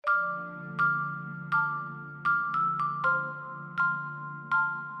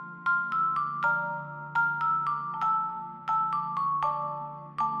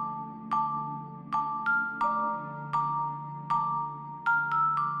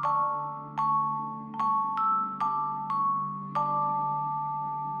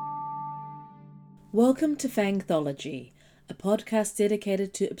Welcome to Fangthology, a podcast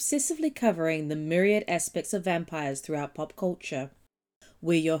dedicated to obsessively covering the myriad aspects of vampires throughout pop culture.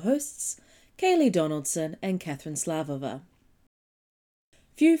 We're your hosts, Kaylee Donaldson and Catherine Slavova.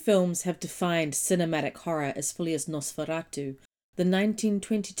 Few films have defined cinematic horror as fully as Nosferatu, the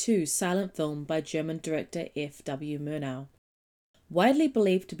 1922 silent film by German director F. W. Murnau. Widely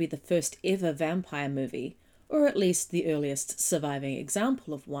believed to be the first ever vampire movie, or at least the earliest surviving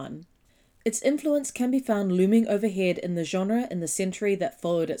example of one, its influence can be found looming overhead in the genre in the century that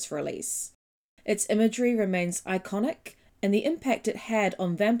followed its release. Its imagery remains iconic, and the impact it had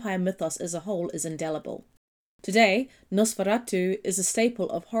on vampire mythos as a whole is indelible. Today, Nosferatu is a staple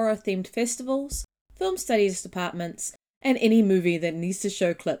of horror-themed festivals, film studies departments, and any movie that needs to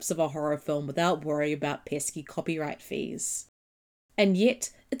show clips of a horror film without worry about pesky copyright fees. And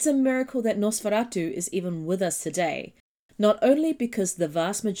yet, it's a miracle that Nosferatu is even with us today, not only because the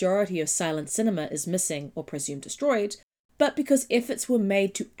vast majority of silent cinema is missing or presumed destroyed, but because efforts were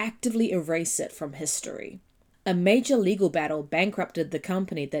made to actively erase it from history. A major legal battle bankrupted the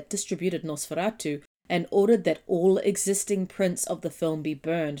company that distributed Nosferatu and ordered that all existing prints of the film be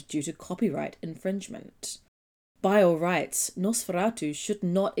burned due to copyright infringement. By all rights, Nosferatu should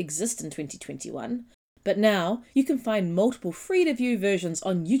not exist in 2021, but now you can find multiple free-to-view versions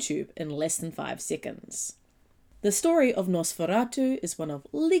on YouTube in less than 5 seconds. The story of Nosferatu is one of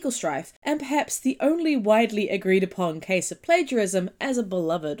legal strife and perhaps the only widely agreed upon case of plagiarism as a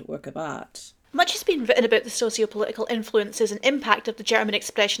beloved work of art. Much has been written about the socio-political influences and impact of the German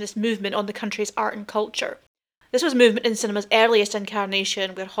Expressionist movement on the country's art and culture. This was a movement in cinema's earliest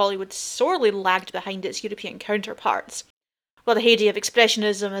incarnation, where Hollywood sorely lagged behind its European counterparts. While the heyday of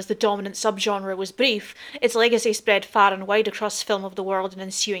Expressionism as the dominant subgenre was brief, its legacy spread far and wide across film of the world in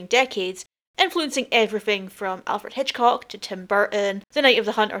ensuing decades, influencing everything from Alfred Hitchcock to Tim Burton, The Night of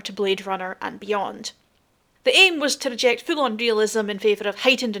the Hunter to Blade Runner, and beyond. The aim was to reject full-on realism in favour of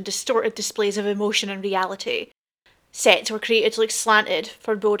heightened and distorted displays of emotion and reality. Sets were created to look slanted,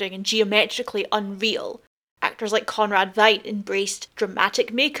 foreboding, and geometrically unreal. Actors like Conrad Veidt embraced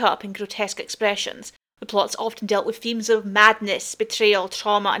dramatic makeup and grotesque expressions. The plots often dealt with themes of madness, betrayal,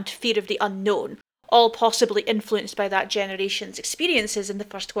 trauma, and fear of the unknown, all possibly influenced by that generation's experiences in the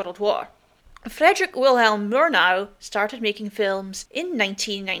First World War. Friedrich Wilhelm Murnau started making films in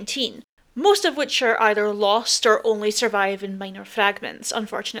 1919, most of which are either lost or only survive in minor fragments,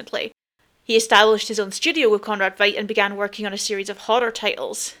 unfortunately. He established his own studio with Conrad Veidt and began working on a series of horror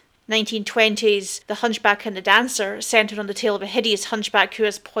titles. 1920's The Hunchback and the Dancer centred on the tale of a hideous hunchback who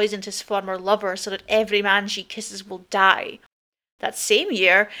has poisoned his former lover so that every man she kisses will die. That same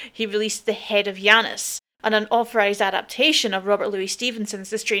year, he released The Head of Janus, an unauthorised adaptation of Robert Louis Stevenson's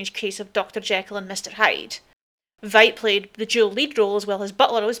The Strange Case of Dr. Jekyll and Mr. Hyde. Veidt played the dual lead role, as well as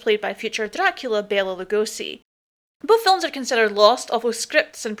Butler was played by future Dracula Bela Lugosi. Both films are considered lost, although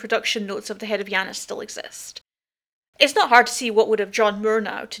scripts and production notes of The Head of Janus still exist. It's not hard to see what would have drawn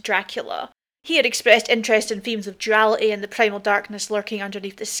Murnau to Dracula. He had expressed interest in themes of duality and the primal darkness lurking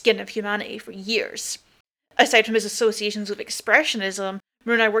underneath the skin of humanity for years. Aside from his associations with Expressionism,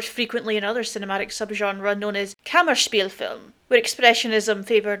 Murnau worked frequently in other cinematic subgenre known as Kammerspielfilm, where Expressionism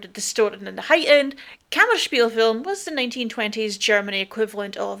favoured the distorted and the heightened. Kammerspielfilm was the 1920s Germany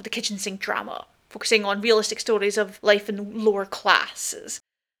equivalent of the kitchen sink drama, focusing on realistic stories of life in lower classes.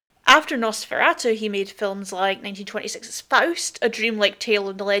 After Nosferatu, he made films like 1926's Faust, a dreamlike tale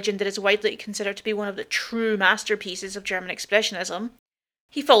of the legend that is widely considered to be one of the true masterpieces of German Expressionism.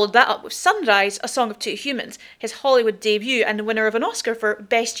 He followed that up with Sunrise, A Song of Two Humans, his Hollywood debut and the winner of an Oscar for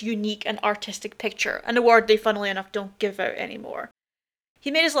Best Unique and Artistic Picture, an award they funnily enough don't give out anymore.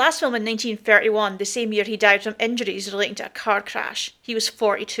 He made his last film in 1931, the same year he died from injuries relating to a car crash. He was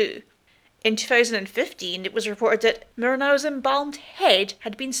 42. In 2015, it was reported that Murnau's embalmed head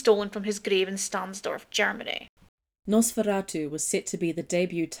had been stolen from his grave in Stahnsdorf, Germany. Nosferatu was set to be the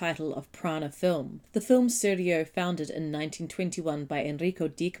debut title of Prana Film, the film studio founded in 1921 by Enrico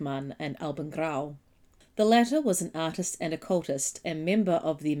Diekmann and Alban Grau. The latter was an artist and occultist and member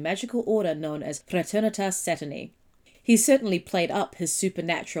of the magical order known as Fraternitas Saturni. He certainly played up his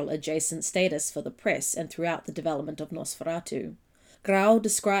supernatural adjacent status for the press and throughout the development of Nosferatu. Grau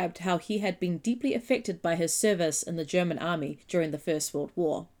described how he had been deeply affected by his service in the German army during the First World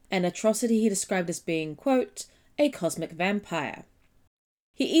War, an atrocity he described as being, quote, a cosmic vampire.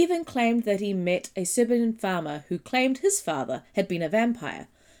 He even claimed that he met a Serbian farmer who claimed his father had been a vampire,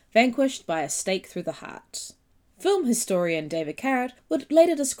 vanquished by a stake through the heart. Film historian David Carrot would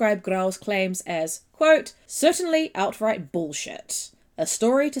later describe Grau's claims as, quote, certainly outright bullshit, a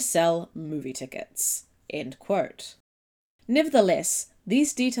story to sell movie tickets, end quote. Nevertheless,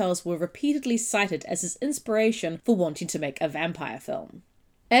 these details were repeatedly cited as his inspiration for wanting to make a vampire film.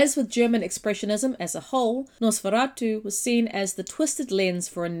 As with German Expressionism as a whole, Nosferatu was seen as the twisted lens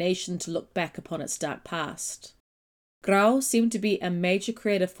for a nation to look back upon its dark past. Grau seemed to be a major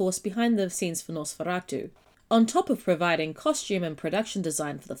creative force behind the scenes for Nosferatu. On top of providing costume and production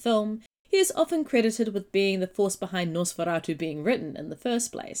design for the film, he is often credited with being the force behind Nosferatu being written in the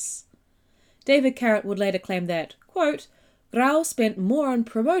first place. David Carrot would later claim that, quote, Grau spent more on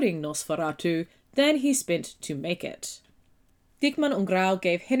promoting Nosferatu than he spent to make it. Diekman and Grau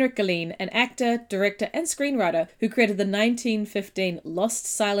gave Henrik Galeen, an actor, director and screenwriter who created the 1915 lost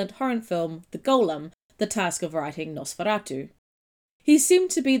silent horror film The Golem, the task of writing Nosferatu. He seemed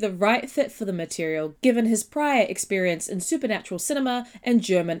to be the right fit for the material given his prior experience in supernatural cinema and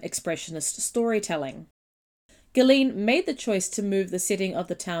German expressionist storytelling. Galeen made the choice to move the setting of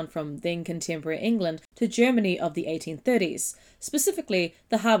the town from then contemporary England to Germany of the 1830s, specifically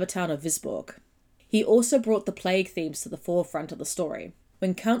the harbour town of Visborg. He also brought the plague themes to the forefront of the story.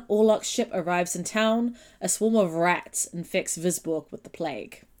 When Count Orlok's ship arrives in town, a swarm of rats infects Visborg with the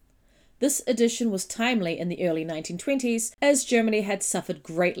plague. This addition was timely in the early 1920s, as Germany had suffered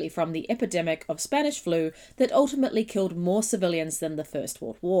greatly from the epidemic of Spanish flu that ultimately killed more civilians than the First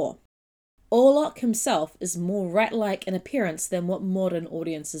World War. Orlok himself is more rat-like in appearance than what modern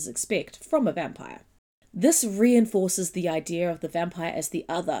audiences expect from a vampire. This reinforces the idea of the vampire as the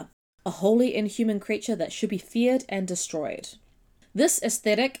other, a wholly inhuman creature that should be feared and destroyed. This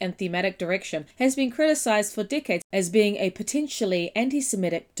aesthetic and thematic direction has been criticized for decades as being a potentially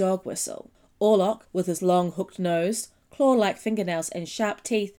anti-Semitic dog whistle. Orlok, with his long hooked nose, claw-like fingernails and sharp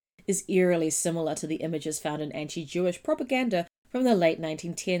teeth, is eerily similar to the images found in anti-Jewish propaganda from the late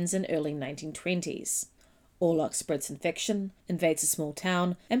 1910s and early 1920s. Orlok spreads infection, invades a small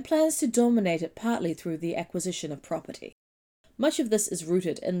town, and plans to dominate it partly through the acquisition of property. Much of this is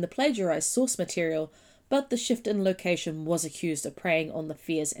rooted in the plagiarized source material, but the shift in location was accused of preying on the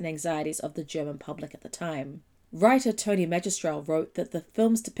fears and anxieties of the German public at the time. Writer Tony Magistral wrote that the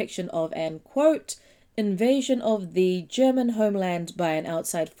film's depiction of an, quote, invasion of the German homeland by an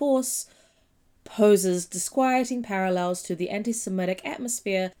outside force poses disquieting parallels to the anti-Semitic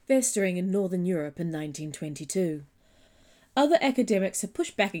atmosphere festering in Northern Europe in 1922. Other academics have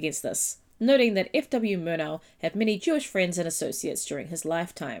pushed back against this, noting that F.W. Murnau had many Jewish friends and associates during his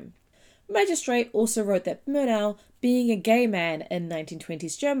lifetime. Magistrate also wrote that Murnau, being a gay man in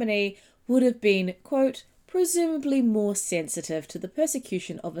 1920s Germany, would have been, quote, presumably more sensitive to the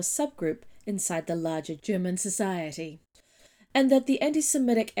persecution of a subgroup inside the larger German society, and that the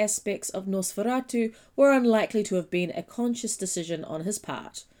anti-Semitic aspects of Nosferatu were unlikely to have been a conscious decision on his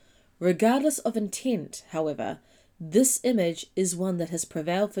part. Regardless of intent, however, this image is one that has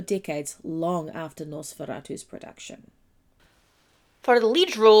prevailed for decades long after Nosferatu's production. For the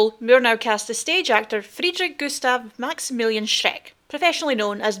lead role, Murnau cast the stage actor Friedrich Gustav Maximilian Schreck, professionally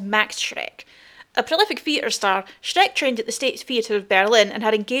known as Max Schreck. A prolific theatre star, Schreck trained at the State Theatre of Berlin and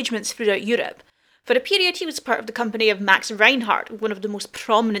had engagements throughout Europe. For a period, he was part of the company of Max Reinhardt, one of the most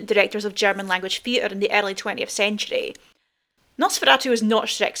prominent directors of German-language theatre in the early 20th century. Nosferatu was not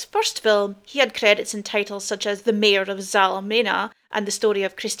Schreck's first film. He had credits in titles such as The Mayor of Salamena and The Story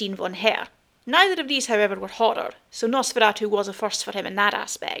of Christine von Herr. Neither of these, however, were horror, so Nosferatu was a first for him in that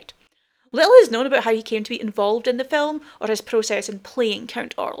aspect. Little is known about how he came to be involved in the film or his process in playing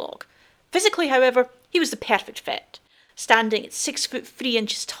Count Orlok. Physically, however, he was the perfect fit. Standing at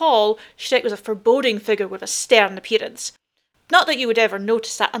 6'3" tall, Schreck was a foreboding figure with a stern appearance. Not that you would ever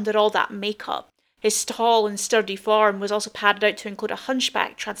notice that under all that makeup. His tall and sturdy form was also padded out to include a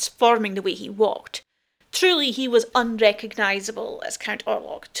hunchback, transforming the way he walked. Truly, he was unrecognisable as Count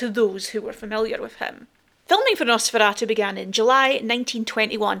Orlok to those who were familiar with him. Filming for Nosferatu began in July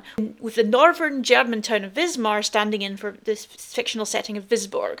 1921, with the northern German town of Wismar standing in for this fictional setting of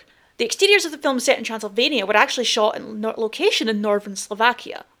Visborg. The exteriors of the film set in Transylvania were actually shot in location in northern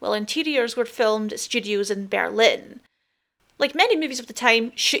Slovakia, while interiors were filmed at studios in Berlin. Like many movies of the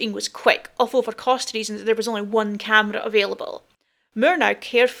time, shooting was quick, although for cost reasons there was only one camera available. Murnau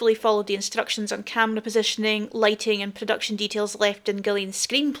carefully followed the instructions on camera positioning, lighting and production details left in Galeen's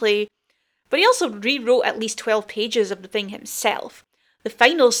screenplay, but he also rewrote at least 12 pages of the thing himself. The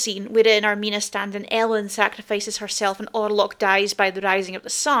final scene, wherein Armina stand-in Ellen sacrifices herself and Orlok dies by the rising of the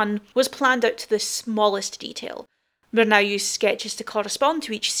sun, was planned out to the smallest detail. Murnau used sketches to correspond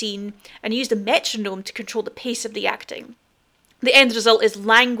to each scene, and used a metronome to control the pace of the acting. The end result is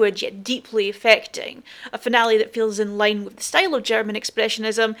languid yet deeply affecting, a finale that feels in line with the style of German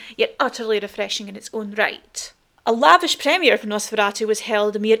Expressionism, yet utterly refreshing in its own right. A lavish premiere for Nosferatu was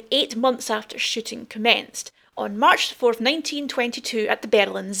held a mere 8 months after shooting commenced, on March 4, 1922 at the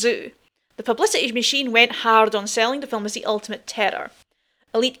Berlin Zoo. The publicity machine went hard on selling the film as the ultimate terror.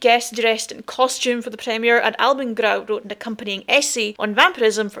 Elite guests dressed in costume for the premiere, and Albin Grau wrote an accompanying essay on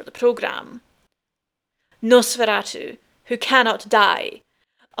vampirism for the programme. Nosferatu, who cannot die.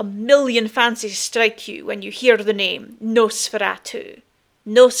 1,000,000 fancies strike you when you hear the name Nosferatu.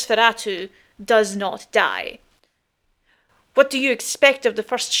 Nosferatu does not die. What do you expect of the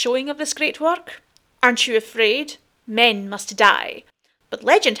first showing of this great work? Aren't you afraid? Men must die. But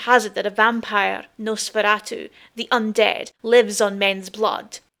legend has it that a vampire, Nosferatu, the undead, lives on men's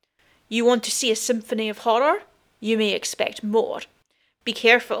blood. You want to see a symphony of horror? You may expect more. Be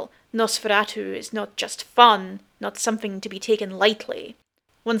careful, Nosferatu is not just fun, not something to be taken lightly.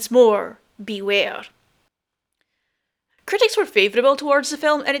 Once more, beware. Critics were favourable towards the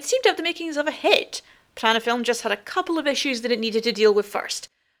film, and it seemed to have the makings of a hit. Pranafilm just had a couple of issues that it needed to deal with first,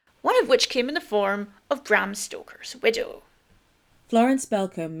 one of which came in the form of Bram Stoker's widow. Florence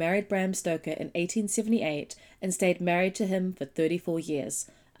Belko married Bram Stoker in 1878 and stayed married to him for 34 years,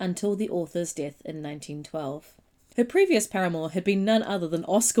 until the author's death in 1912. Her previous paramour had been none other than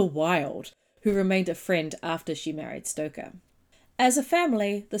Oscar Wilde, who remained a friend after she married Stoker. As a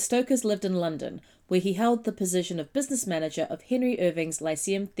family, the Stokers lived in London, where he held the position of business manager of Henry Irving's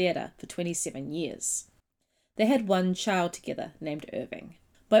Lyceum Theatre for 27 years. They had one child together named Irving.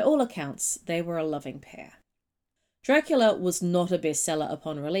 By all accounts, they were a loving pair. Dracula was not a bestseller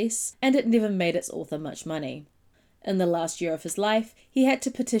upon release, and it never made its author much money. In the last year of his life, he had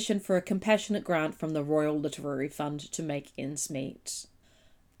to petition for a compassionate grant from the Royal Literary Fund to make ends meet.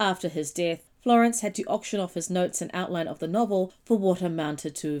 After his death, Florence had to auction off his notes and outline of the novel for what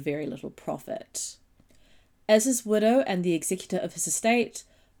amounted to very little profit. As his widow and the executor of his estate,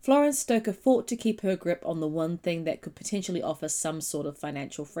 Florence Stoker fought to keep her grip on the one thing that could potentially offer some sort of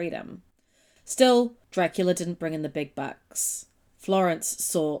financial freedom. Still, Dracula didn't bring in the big bucks. Florence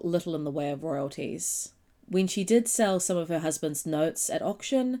saw little in the way of royalties. When she did sell some of her husband's notes at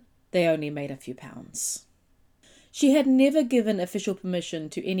auction, they only made a few pounds. She had never given official permission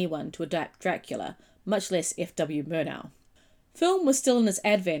to anyone to adapt Dracula, much less F.W. Murnau. Film was still in its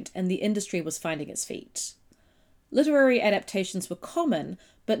advent and the industry was finding its feet. Literary adaptations were common,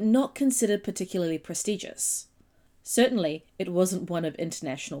 but not considered particularly prestigious. Certainly, it wasn't one of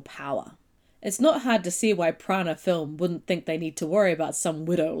international power. It's not hard to see why Pranafilm wouldn't think they need to worry about some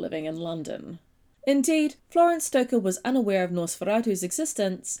widow living in London. Indeed, Florence Stoker was unaware of Nosferatu's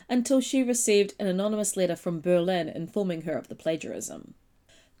existence until she received an anonymous letter from Berlin informing her of the plagiarism.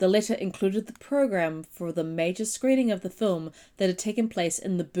 The letter included the program for the major screening of the film that had taken place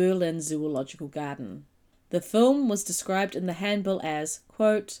in the Berlin Zoological Garden. The film was described in the handbill as,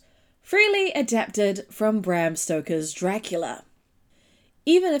 quote, freely adapted from Bram Stoker's Dracula.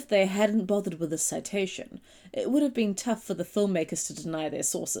 Even if they hadn't bothered with this citation, it would have been tough for the filmmakers to deny their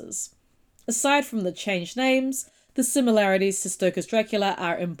sources. Aside from the changed names, the similarities to Stoker's Dracula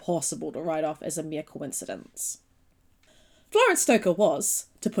are impossible to write off as a mere coincidence. Florence Stoker was,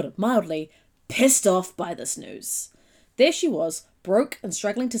 to put it mildly, pissed off by this news. There she was, broke and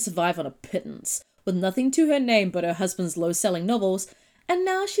struggling to survive on a pittance, with nothing to her name but her husband's low-selling novels, and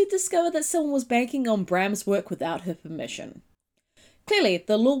now she'd discovered that someone was banking on Bram's work without her permission. Clearly,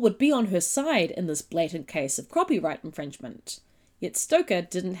 the law would be on her side in this blatant case of copyright infringement. Yet Stoker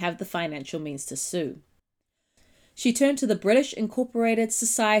didn't have the financial means to sue. She turned to the British Incorporated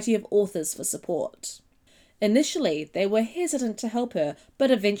Society of Authors for support. Initially, they were hesitant to help her,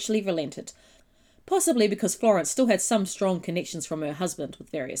 but eventually relented, possibly because Florence still had some strong connections from her husband with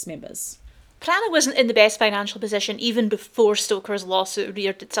various members. Prana wasn't in the best financial position even before Stoker's lawsuit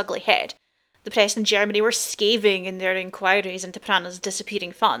reared its ugly head. The press in Germany were scathing in their inquiries into Prana's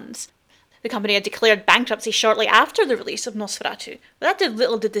disappearing funds. The company had declared bankruptcy shortly after the release of Nosferatu, but that did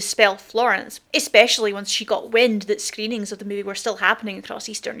little to dispel Florence, especially once she got wind that screenings of the movie were still happening across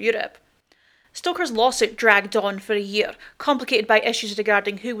Eastern Europe. Stoker's lawsuit dragged on for a year, complicated by issues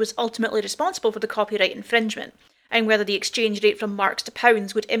regarding who was ultimately responsible for the copyright infringement, and whether the exchange rate from marks to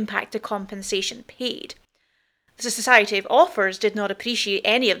pounds would impact the compensation paid. The Society of Authors did not appreciate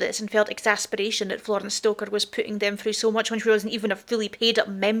any of this and felt exasperation that Florence Stoker was putting them through so much when she wasn't even a fully paid-up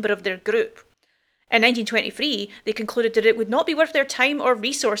member of their group. In 1923, they concluded that it would not be worth their time or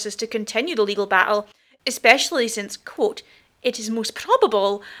resources to continue the legal battle, especially since, quote, It is most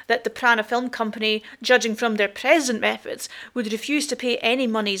probable that the Prana Film Company, judging from their present methods, would refuse to pay any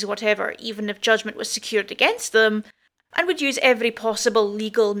moneys whatever, even if judgment was secured against them, and would use every possible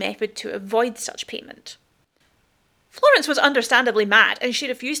legal method to avoid such payment. Florence was understandably mad, and she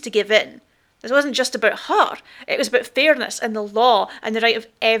refused to give in. This wasn't just about her, it was about fairness and the law and the right of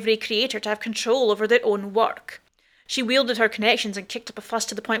every creator to have control over their own work. She wielded her connections and kicked up a fuss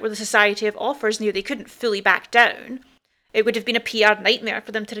to the point where the Society of Authors knew they couldn't fully back down. It would have been a PR nightmare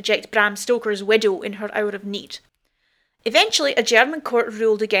for them to reject Bram Stoker's widow in her hour of need. Eventually, a German court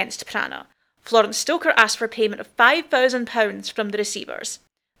ruled against Prana. Florence Stoker asked for a payment of £5,000 from the receivers.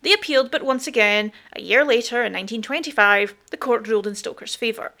 They appealed, but once again, a year later, in 1925, the court ruled in Stoker's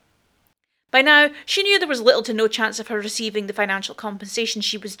favour. By now, she knew there was little to no chance of her receiving the financial compensation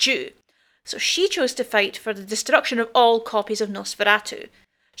she was due, so she chose to fight for the destruction of all copies of Nosferatu.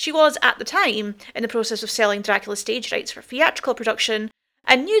 She was, at the time, in the process of selling Dracula stage rights for theatrical production,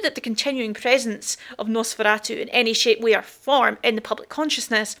 and knew that the continuing presence of Nosferatu in any shape, way or form in the public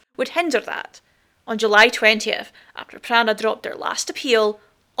consciousness would hinder that. On July 20th, after Prana dropped their last appeal,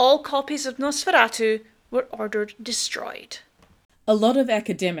 all copies of Nosferatu were ordered destroyed. A lot of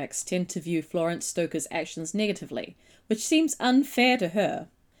academics tend to view Florence Stoker's actions negatively, which seems unfair to her.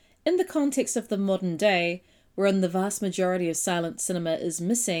 In the context of the modern day, wherein the vast majority of silent cinema is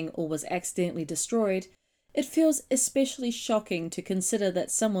missing or was accidentally destroyed, it feels especially shocking to consider that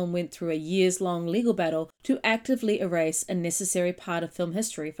someone went through a years-long legal battle to actively erase a necessary part of film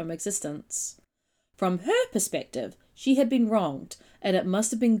history from existence. From her perspective, she had been wronged, and it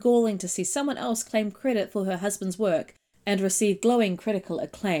must have been galling to see someone else claim credit for her husband's work and receive glowing critical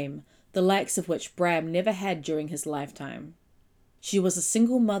acclaim, the likes of which Bram never had during his lifetime. She was a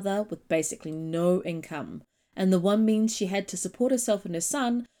single mother with basically no income, and the one means she had to support herself and her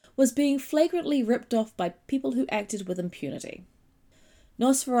son was being flagrantly ripped off by people who acted with impunity.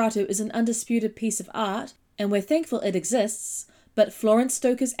 Nosferatu is an undisputed piece of art, and we're thankful it exists, but Florence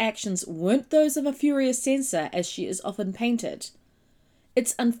Stoker's actions weren't those of a furious censor as she is often painted.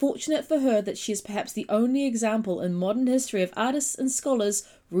 It's unfortunate for her that she is perhaps the only example in modern history of artists and scholars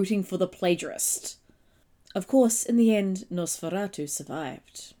rooting for the plagiarist. Of course, in the end, Nosferatu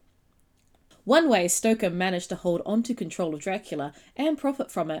survived. One way Stoker managed to hold on to control of Dracula and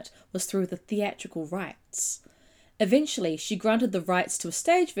profit from it was through the theatrical rights. Eventually, she granted the rights to a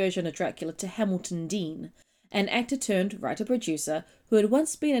stage version of Dracula to Hamilton Deane, an actor turned writer-producer who had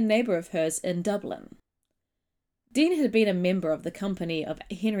once been a neighbour of hers in Dublin. Deane had been a member of the company of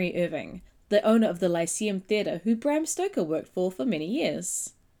Henry Irving, the owner of the Lyceum Theatre who Bram Stoker worked for many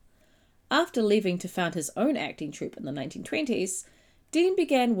years. After leaving to found his own acting troupe in the 1920s, Deane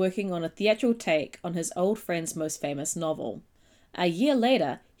began working on a theatrical take on his old friend's most famous novel. A year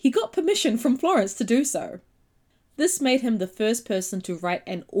later, he got permission from Florence to do so. This made him the first person to write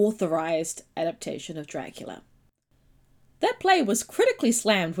an authorized adaptation of Dracula. That play was critically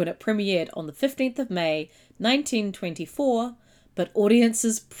slammed when it premiered on the 15th of May, 1924, but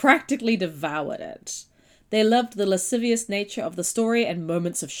audiences practically devoured it. They loved the lascivious nature of the story and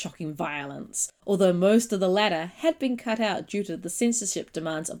moments of shocking violence, although most of the latter had been cut out due to the censorship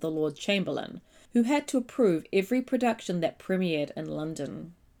demands of the Lord Chamberlain, who had to approve every production that premiered in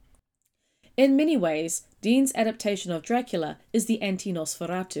London. In many ways, Deane's adaptation of Dracula is the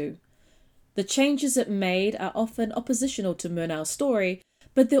anti-Nosferatu. The changes it made are often oppositional to Murnau's story,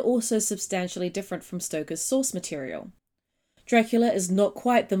 but they're also substantially different from Stoker's source material. Dracula is not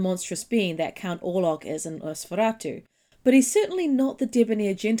quite the monstrous being that Count Orlok is in Nosferatu, but he's certainly not the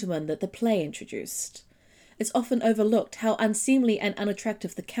debonair gentleman that the play introduced. It's often overlooked how unseemly and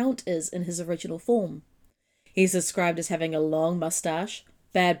unattractive the Count is in his original form. He's described as having a long moustache,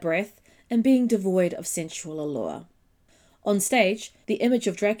 bad breath, and being devoid of sensual allure. On stage, the image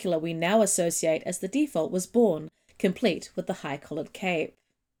of Dracula we now associate as the default was born, complete with the high-collared cape.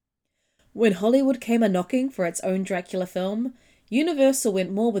 When Hollywood came a-knocking for its own Dracula film, Universal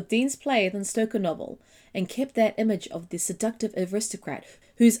went more with Deane's play than Stoker novel, and kept that image of the seductive aristocrat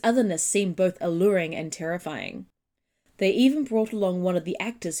whose otherness seemed both alluring and terrifying. They even brought along one of the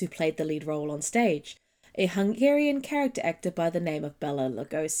actors who played the lead role on stage, a Hungarian character actor by the name of Bela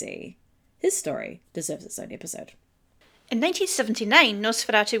Lugosi. His story deserves its own episode. In 1979,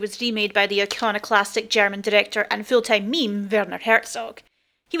 Nosferatu was remade by the iconoclastic German director and full-time meme Werner Herzog.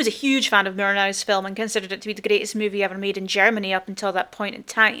 He was a huge fan of Murnau's film and considered it to be the greatest movie ever made in Germany up until that point in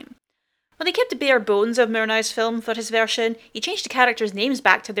time. When they kept the bare bones of Murnau's film for his version, he changed the characters' names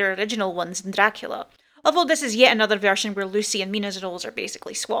back to their original ones in Dracula, although this is yet another version where Lucy and Mina's roles are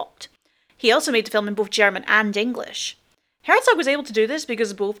basically swapped. He also made the film in both German and English. Herzog was able to do this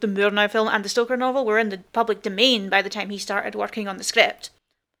because both the Murnau film and the Stoker novel were in the public domain by the time he started working on the script.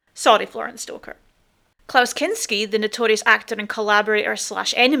 Sorry, Florence Stoker. Klaus Kinski, the notorious actor and collaborator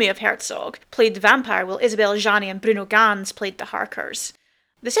 / enemy of Herzog, played the vampire, while Isabelle Adjani and Bruno Ganz played the Harkers.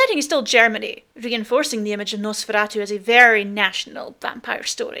 The setting is still Germany, reinforcing the image of Nosferatu as a very national vampire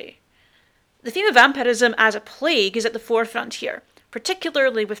story. The theme of vampirism as a plague is at the forefront here,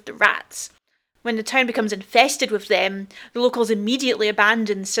 particularly with the rats. When the town becomes infested with them, the locals immediately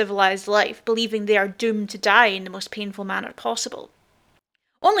abandon civilized life, believing they are doomed to die in the most painful manner possible.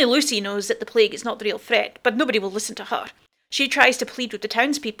 Only Lucy knows that the plague is not the real threat, but nobody will listen to her. She tries to plead with the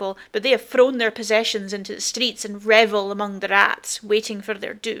townspeople, but they have thrown their possessions into the streets and revel among the rats, waiting for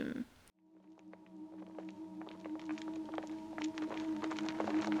their doom.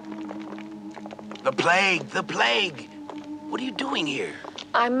 The plague! The plague! What are you doing here?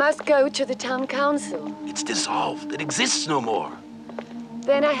 I must go to the town council. It's dissolved. It exists no more.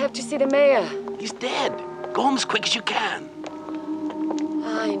 Then I have to see the mayor. He's dead. Go home as quick as you can.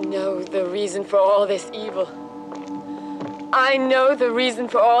 I know the reason for all this evil. I know the reason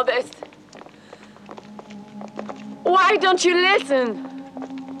for all this. Why don't you listen?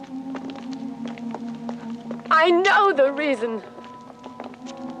 I know the reason.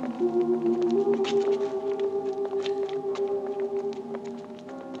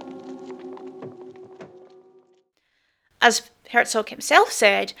 As Herzog himself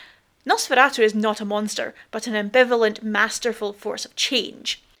said, Nosferatu is not a monster, but an ambivalent, masterful force of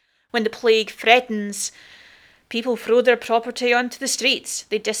change. When the plague threatens, people throw their property onto the streets.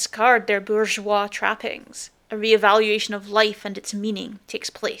 They discard their bourgeois trappings. A re-evaluation of life and its meaning takes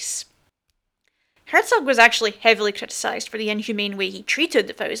place. Herzog was actually heavily criticised for the inhumane way he treated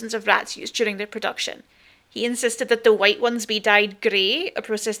the thousands of rats used during their production. He insisted that the white ones be dyed grey, a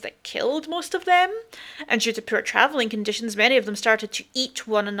process that killed most of them, and due to poor travelling conditions, many of them started to eat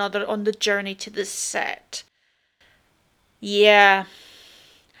one another on the journey to the set. Yeah.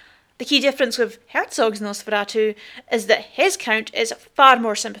 The key difference with Herzog's Nosferatu is that his Count is a far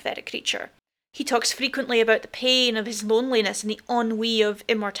more sympathetic creature. He talks frequently about the pain of his loneliness and the ennui of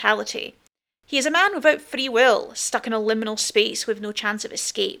immortality. He is a man without free will, stuck in a liminal space with no chance of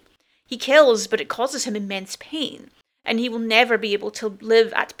escape. He kills, but it causes him immense pain, and he will never be able to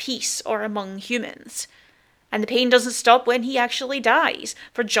live at peace or among humans. And the pain doesn't stop when he actually dies,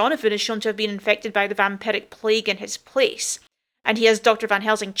 for Jonathan is shown to have been infected by the vampiric plague in his place, and he has Dr. Van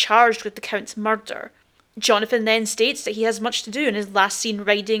Helsing charged with the Count's murder. Jonathan then states that he has much to do and is last seen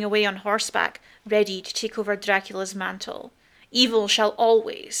riding away on horseback, ready to take over Dracula's mantle. Evil shall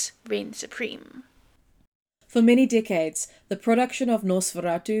always reign supreme. For many decades, the production of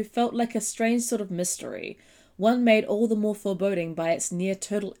Nosferatu felt like a strange sort of mystery, one made all the more foreboding by its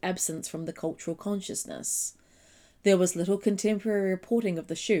near-total absence from the cultural consciousness. There was little contemporary reporting of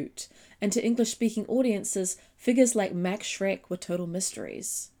the shoot, and to English-speaking audiences, figures like Max Schreck were total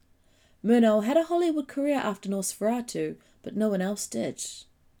mysteries. Murnau had a Hollywood career after Nosferatu, but no one else did.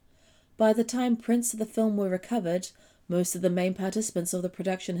 By the time prints of the film were recovered, most of the main participants of the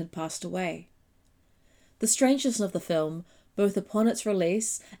production had passed away. The strangeness of the film, both upon its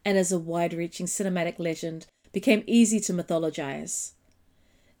release and as a wide-reaching cinematic legend, became easy to mythologize.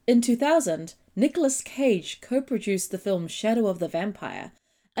 In 2000, Nicolas Cage co-produced the film Shadow of the Vampire,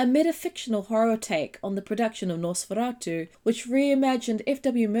 a metafictional horror take on the production of Nosferatu, which reimagined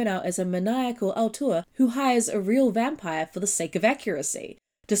F.W. Murnau as a maniacal auteur who hires a real vampire for the sake of accuracy,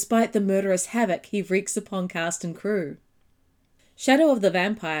 despite the murderous havoc he wreaks upon cast and crew. Shadow of the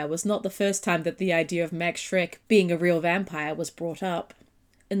Vampire was not the first time that the idea of Max Schreck being a real vampire was brought up.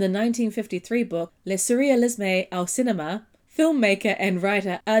 In the 1953 book Le Surrealisme au Cinéma, filmmaker and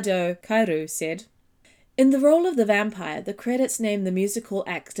writer Ado Kairu said, "In the role of the vampire, the credits name the musical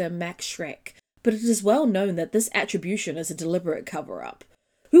actor Max Schreck, but it is well known that this attribution is a deliberate cover-up.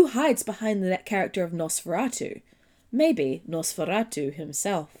 Who hides behind that character of Nosferatu? Maybe Nosferatu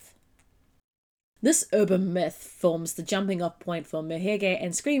himself." This urban myth forms the jumping-off point for Miyagi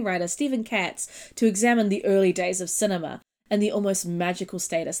and screenwriter Stephen Katz to examine the early days of cinema and the almost magical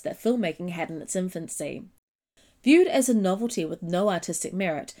status that filmmaking had in its infancy. Viewed as a novelty with no artistic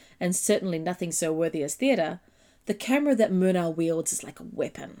merit, and certainly nothing so worthy as theatre, the camera that Murnau wields is like a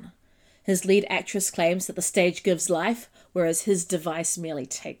weapon. His lead actress claims that the stage gives life, whereas his device merely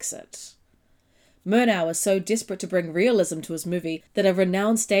takes it. Murnau is so desperate to bring realism to his movie that a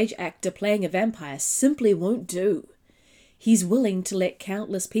renowned stage actor playing a vampire simply won't do. He's willing to let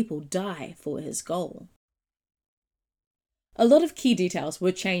countless people die for his goal. A lot of key details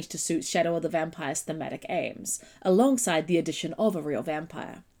were changed to suit Shadow of the Vampire's thematic aims, alongside the addition of a real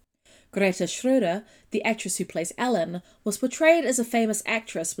vampire. Greta Schröder, the actress who plays Ellen, was portrayed as a famous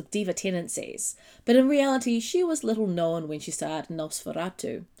actress with diva tendencies, but in reality she was little known when she starred in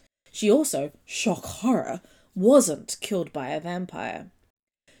Nosferatu. She also, shock horror, wasn't killed by a vampire.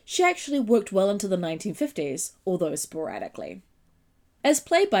 She actually worked well into the 1950s, although sporadically. As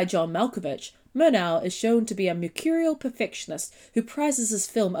played by John Malkovich, Murnau is shown to be a mercurial perfectionist who prizes his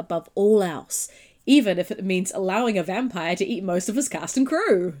film above all else, even if it means allowing a vampire to eat most of his cast and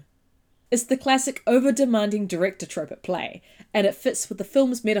crew. It's the classic over-demanding director trope at play, and it fits with the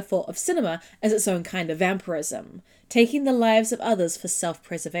film's metaphor of cinema as its own kind of vampirism, taking the lives of others for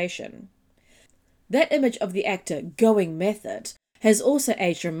self-preservation. That image of the actor going method has also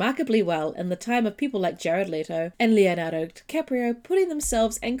aged remarkably well in the time of people like Jared Leto and Leonardo DiCaprio putting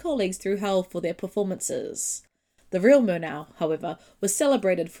themselves and colleagues through hell for their performances. The real Murnau, however, was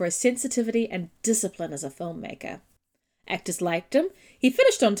celebrated for his sensitivity and discipline as a filmmaker. Actors liked him, he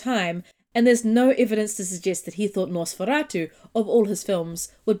finished on time, and there's no evidence to suggest that he thought Nosferatu, of all his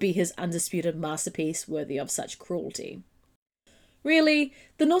films, would be his undisputed masterpiece worthy of such cruelty. Really,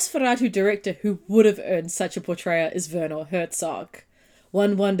 the Nosferatu director who would have earned such a portrayal is Werner Herzog.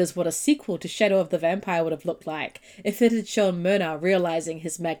 One wonders what a sequel to Shadow of the Vampire would have looked like if it had shown Murnau realizing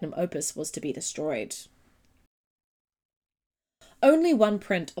his magnum opus was to be destroyed. Only one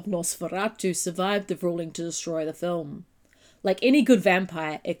print of Nosferatu survived the ruling to destroy the film. Like any good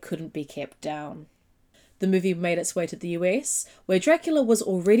vampire, it couldn't be kept down. The movie made its way to the US, where Dracula was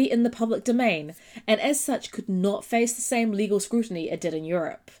already in the public domain, and as such could not face the same legal scrutiny it did in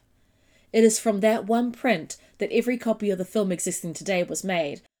Europe. It is from that one print that every copy of the film existing today was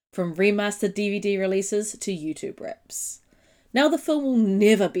made, from remastered DVD releases to YouTube rips. Now the film will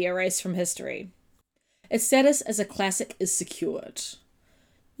never be erased from history. Its status as a classic is secured.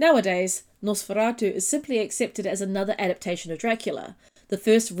 Nowadays, Nosferatu is simply accepted as another adaptation of Dracula, the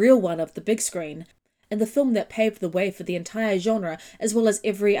first real one of the big screen, and the film that paved the way for the entire genre as well as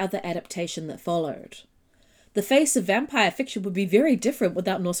every other adaptation that followed. The face of vampire fiction would be very different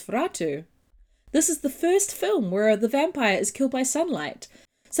without Nosferatu. This is the first film where the vampire is killed by sunlight,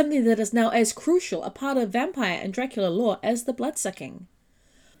 something that is now as crucial a part of vampire and Dracula lore as the bloodsucking.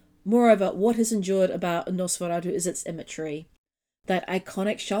 Moreover, what has endured about Nosferatu is its imagery. That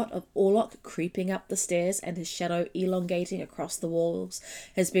iconic shot of Orlok creeping up the stairs and his shadow elongating across the walls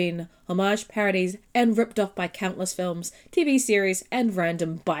has been homage parodies and ripped off by countless films, TV series, and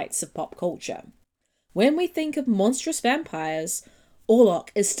random bites of pop culture. When we think of monstrous vampires, Orlok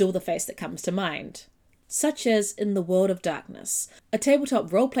is still the face that comes to mind, such as in The World of Darkness, a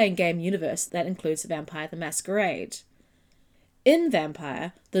tabletop role-playing game universe that includes Vampire the Masquerade. In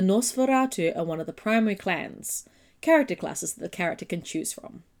Vampire, the Nosferatu are one of the primary clans, character classes that the character can choose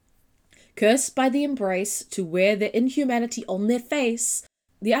from. Cursed by the embrace to wear their inhumanity on their face,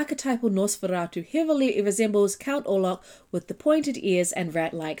 the archetypal Nosferatu heavily resembles Count Orlok with the pointed ears and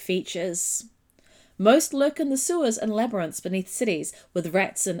rat-like features. Most lurk in the sewers and labyrinths beneath cities, with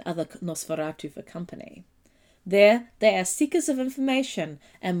rats and other Nosferatu for company. There, they are seekers of information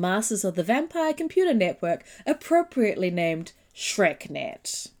and masters of the vampire computer network, appropriately named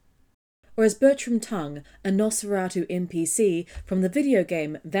ShrekNet. Or as Bertram Tung, a Nosferatu NPC from the video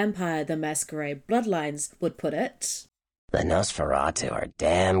game Vampire the Masquerade Bloodlines, would put it, "The Nosferatu are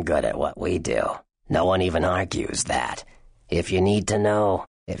damn good at what we do. No one even argues that. If you need to know,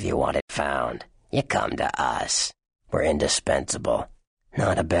 if you want it found, you come to us. We're indispensable.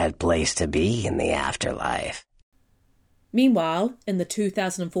 Not a bad place to be in the afterlife." Meanwhile, in the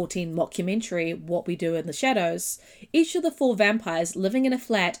 2014 mockumentary What We Do in the Shadows, each of the 4 vampires living in a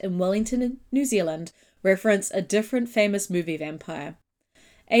flat in Wellington, New Zealand, reference a different famous movie vampire.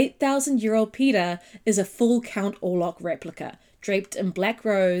 8,000-year-old Peter is a full Count Orlok replica, draped in black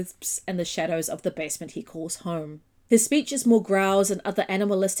robes and the shadows of the basement he calls home. His speech is more growls and other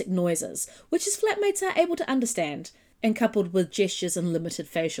animalistic noises, which his flatmates are able to understand, and coupled with gestures and limited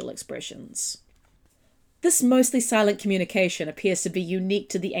facial expressions. This mostly silent communication appears to be unique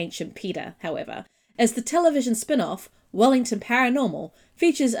to the ancient Peter, however, as the television spin-off, Wellington Paranormal,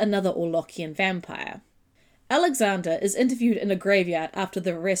 features another Orlokian vampire. Alexander is interviewed in a graveyard after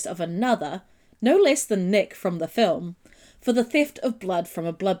the arrest of another, no less than Nick from the film, for the theft of blood from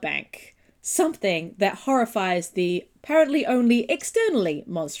a blood bank, something that horrifies the apparently only externally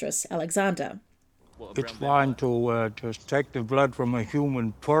monstrous Alexander. It's fine to just take the blood from a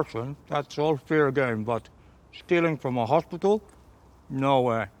human person. That's all fair game, but stealing from a hospital? No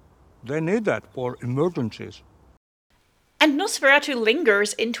way. They need that for emergencies. And Nosferatu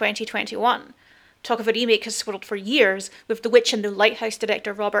lingers in 2021. Talk of a remake has swirled for years, with The Witch and the Lighthouse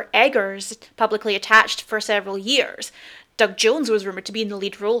director Robert Eggers publicly attached for several years. Doug Jones was rumoured to be in the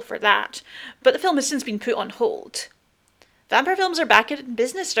lead role for that, but the film has since been put on hold. Vampire films are back in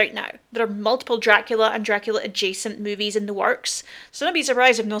business right now. There are multiple Dracula and Dracula-adjacent movies in the works, so don't be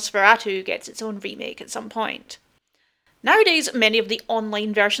surprised if Nosferatu gets its own remake at some point. Nowadays, many of the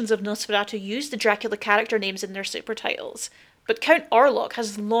online versions of Nosferatu use the Dracula character names in their supertitles, but Count Orlok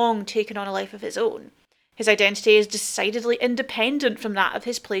has long taken on a life of his own. His identity is decidedly independent from that of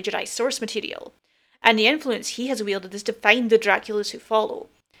his plagiarised source material, and the influence he has wielded has defined the Draculas who follow.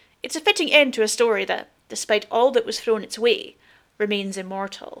 It's a fitting end to a story that, despite all that was thrown its way, remains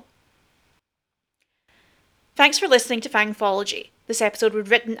immortal. Thanks for listening to Fangthology. This episode was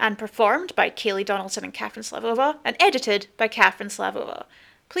written and performed by Kaylee Donaldson and Catherine Slavova, and edited by Catherine Slavova.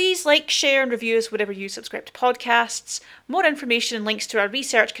 Please like, share, and review us wherever you subscribe to podcasts. More information and links to our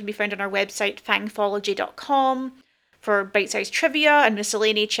research can be found on our website, fangthology.com. For bite-sized trivia and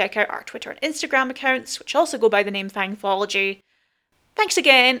miscellany, check out our Twitter and Instagram accounts, which also go by the name Fangthology. Thanks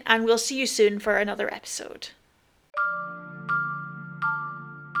again, and we'll see you soon for another episode.